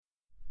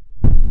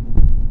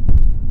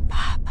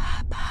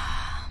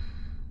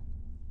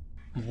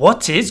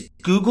What is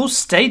Google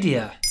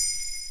Stadia?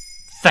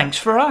 Thanks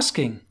for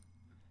asking.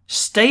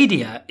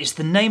 Stadia is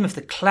the name of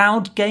the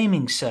cloud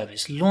gaming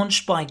service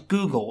launched by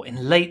Google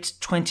in late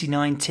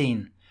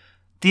 2019.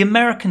 The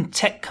American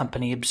tech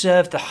company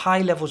observed the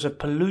high levels of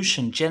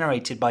pollution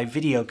generated by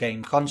video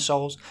game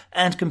consoles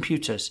and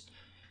computers.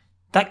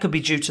 That could be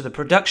due to the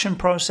production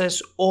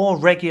process or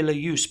regular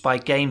use by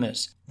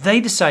gamers. They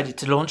decided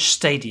to launch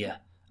Stadia,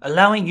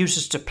 allowing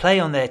users to play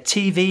on their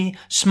TV,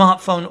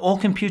 smartphone or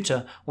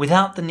computer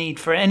without the need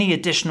for any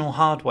additional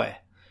hardware.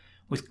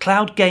 With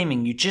cloud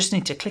gaming, you just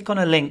need to click on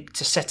a link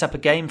to set up a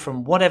game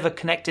from whatever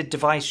connected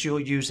device you're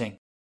using.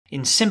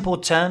 In simple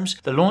terms,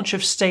 the launch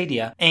of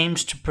Stadia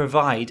aims to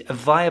provide a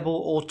viable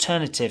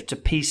alternative to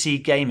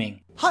PC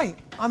gaming. Hi,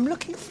 I'm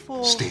looking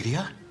for...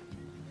 Stadia?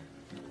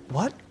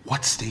 What?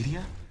 What's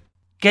Stadia?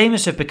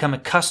 Gamers have become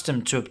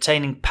accustomed to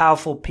obtaining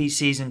powerful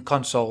PCs and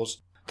consoles.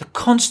 The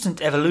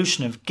constant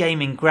evolution of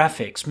gaming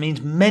graphics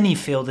means many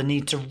feel the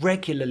need to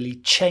regularly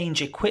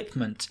change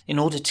equipment in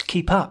order to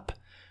keep up.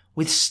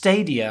 With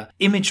Stadia,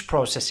 image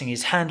processing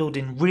is handled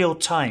in real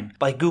time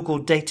by Google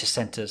data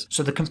centers,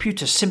 so the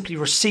computer simply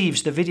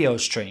receives the video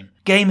stream.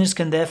 Gamers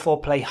can therefore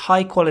play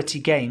high-quality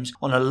games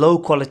on a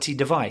low-quality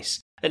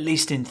device, at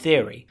least in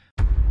theory.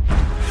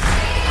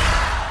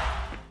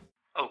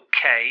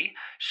 Okay,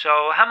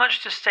 so how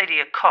much does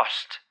Stadia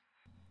cost?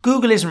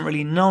 Google isn't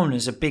really known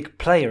as a big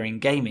player in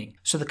gaming,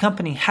 so the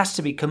company has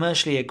to be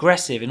commercially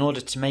aggressive in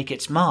order to make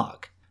its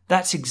mark.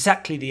 That's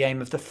exactly the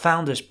aim of the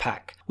Founders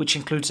Pack, which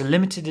includes a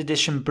limited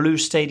edition Blue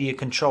Stadia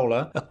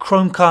controller, a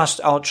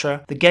Chromecast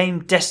Ultra, the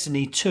game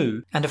Destiny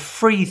 2, and a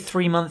free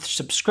 3-month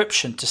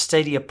subscription to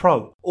Stadia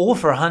Pro, all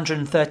for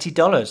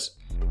 $130.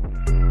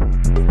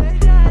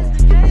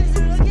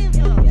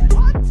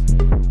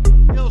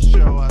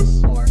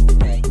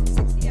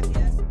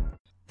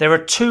 There are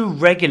 2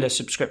 regular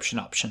subscription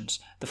options,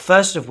 the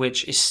first of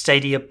which is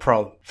Stadia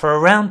Pro. For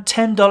around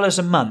 $10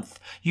 a month,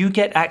 you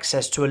get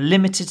access to a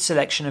limited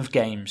selection of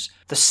games.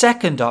 The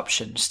second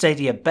option,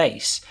 Stadia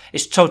Base,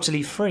 is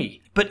totally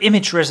free, but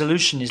image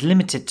resolution is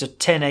limited to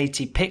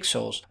 1080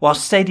 pixels, while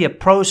Stadia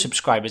Pro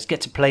subscribers get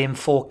to play in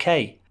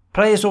 4K.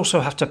 Players also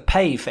have to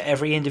pay for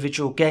every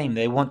individual game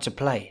they want to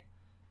play.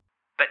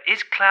 But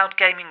is cloud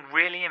gaming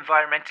really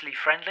environmentally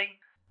friendly?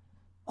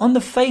 On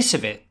the face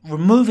of it,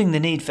 removing the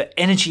need for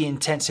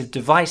energy-intensive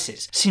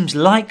devices seems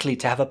likely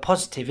to have a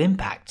positive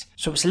impact,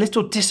 so it's a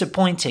little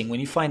disappointing when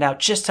you find out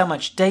just how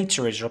much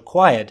data is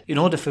required in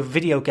order for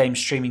video game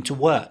streaming to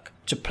work.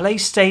 To play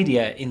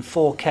Stadia in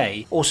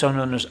 4K, also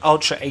known as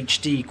Ultra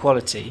HD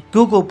quality,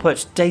 Google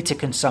puts data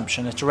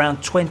consumption at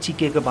around 20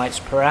 gigabytes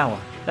per hour.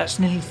 That's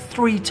nearly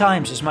 3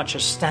 times as much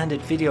as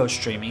standard video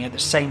streaming at the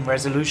same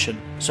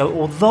resolution. So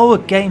although a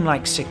game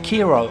like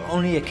Sekiro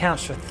only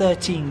accounts for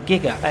 13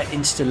 giga at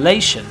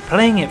installation,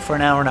 playing it for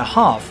an hour and a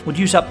half would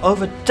use up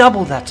over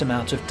double that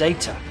amount of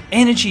data.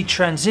 Energy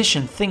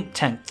transition think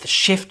tank The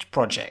Shift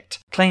Project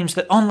claims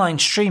that online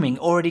streaming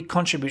already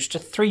contributes to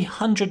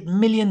 300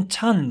 million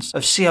tons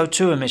of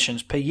CO2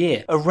 emissions per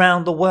year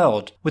around the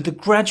world. With the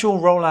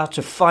gradual rollout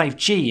of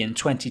 5G in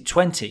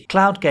 2020,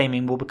 cloud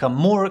gaming will become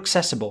more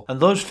accessible and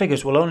those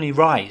figures will only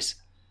rise.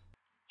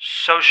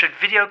 So should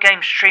video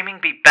game streaming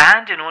be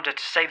banned in order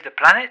to save the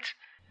planet?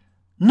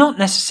 Not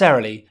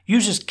necessarily.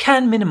 Users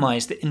can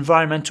minimize the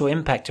environmental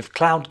impact of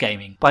cloud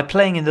gaming by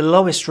playing in the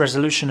lowest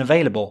resolution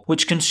available,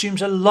 which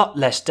consumes a lot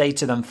less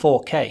data than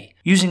 4K,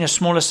 using a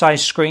smaller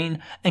size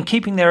screen and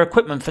keeping their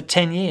equipment for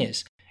 10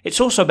 years. It's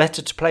also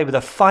better to play with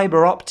a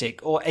fiber optic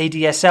or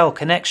ADSL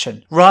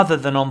connection rather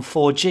than on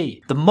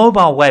 4G. The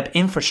mobile web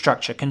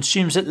infrastructure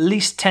consumes at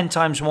least 10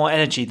 times more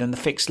energy than the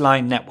fixed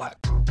line network.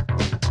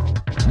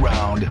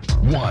 Round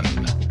 1.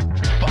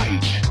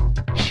 Fight.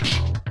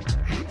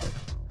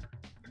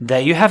 There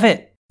you have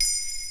it.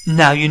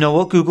 Now you know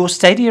what Google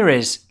Stadia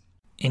is.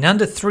 In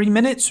under 3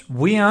 minutes,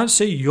 we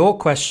answer your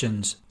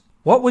questions.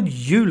 What would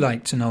you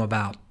like to know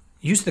about?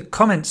 Use the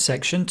comments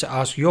section to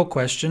ask your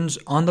questions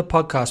on the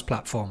podcast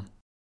platform.